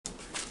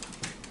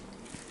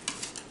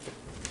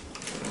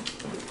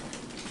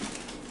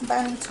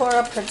Bonnie tore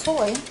up her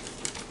toy.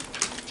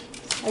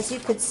 As you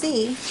could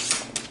see,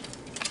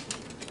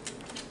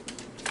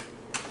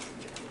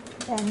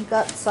 and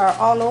guts are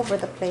all over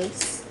the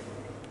place.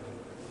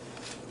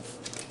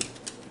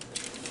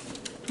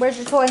 Where's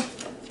your toy?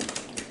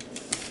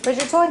 Where's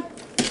your toy?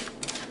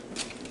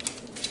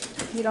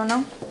 You don't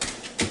know?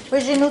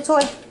 Where's your new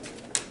toy?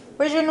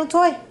 Where's your new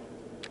toy?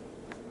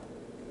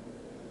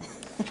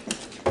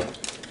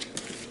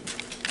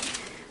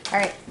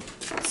 Alright,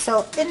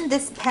 so in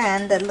this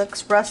pan that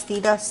looks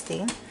rusty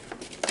dusty,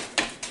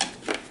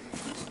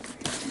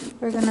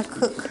 we're gonna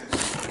cook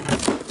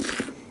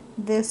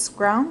this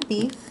ground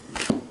beef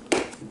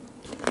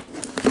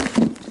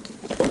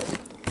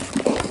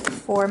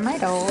for my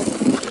dog.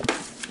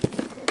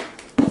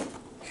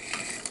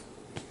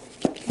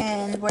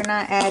 And we're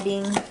not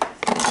adding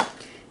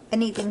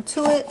anything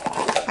to it.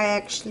 I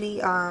actually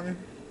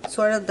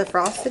sort of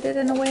defrosted it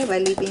in a way by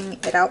leaving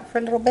it out for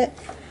a little bit.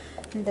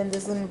 And then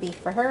this is going to be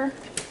for her.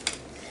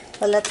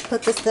 But let's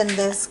put this in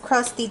this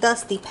crusty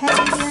dusty pan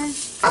here.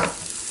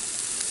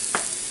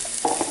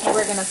 And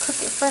we're going to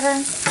cook it for her.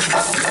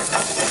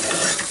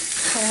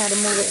 I had to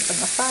move it from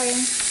the fire.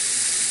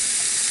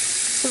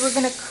 So we're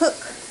going to cook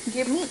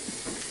your meat.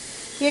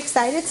 You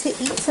excited to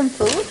eat some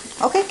food?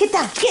 Okay, get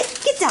down.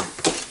 Get down.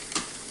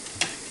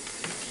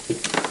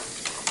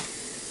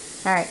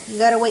 Alright, you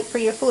gotta wait for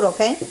your food,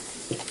 okay?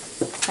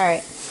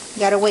 Alright, you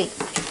gotta wait.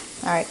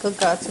 Alright, good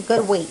girl. It's a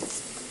good wait.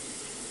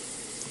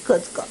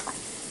 Good girl.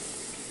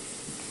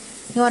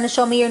 You wanna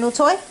show me your new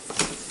toy?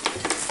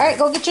 Alright,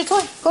 go get your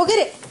toy. Go get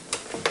it.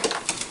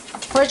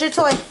 Where's your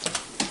toy?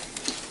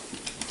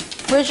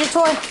 Where's your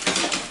toy?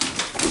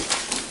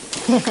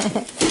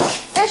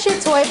 That's your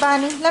toy,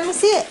 Bonnie. Let me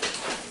see it.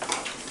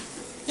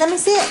 Let me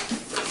see it.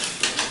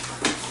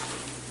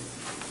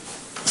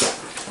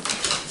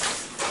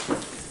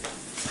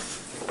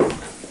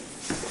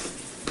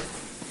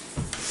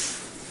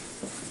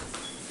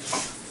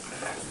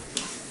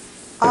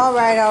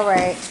 Alright,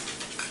 alright.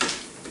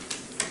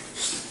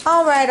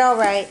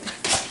 Alright.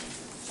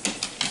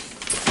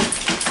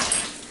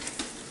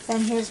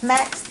 And here's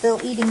Max still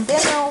eating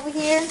dinner over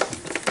here.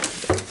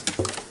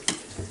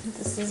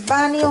 This is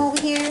Bonnie over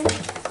here.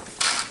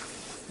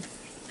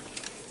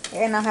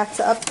 And I'll have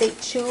to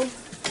update you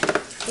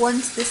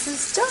once this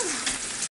is done.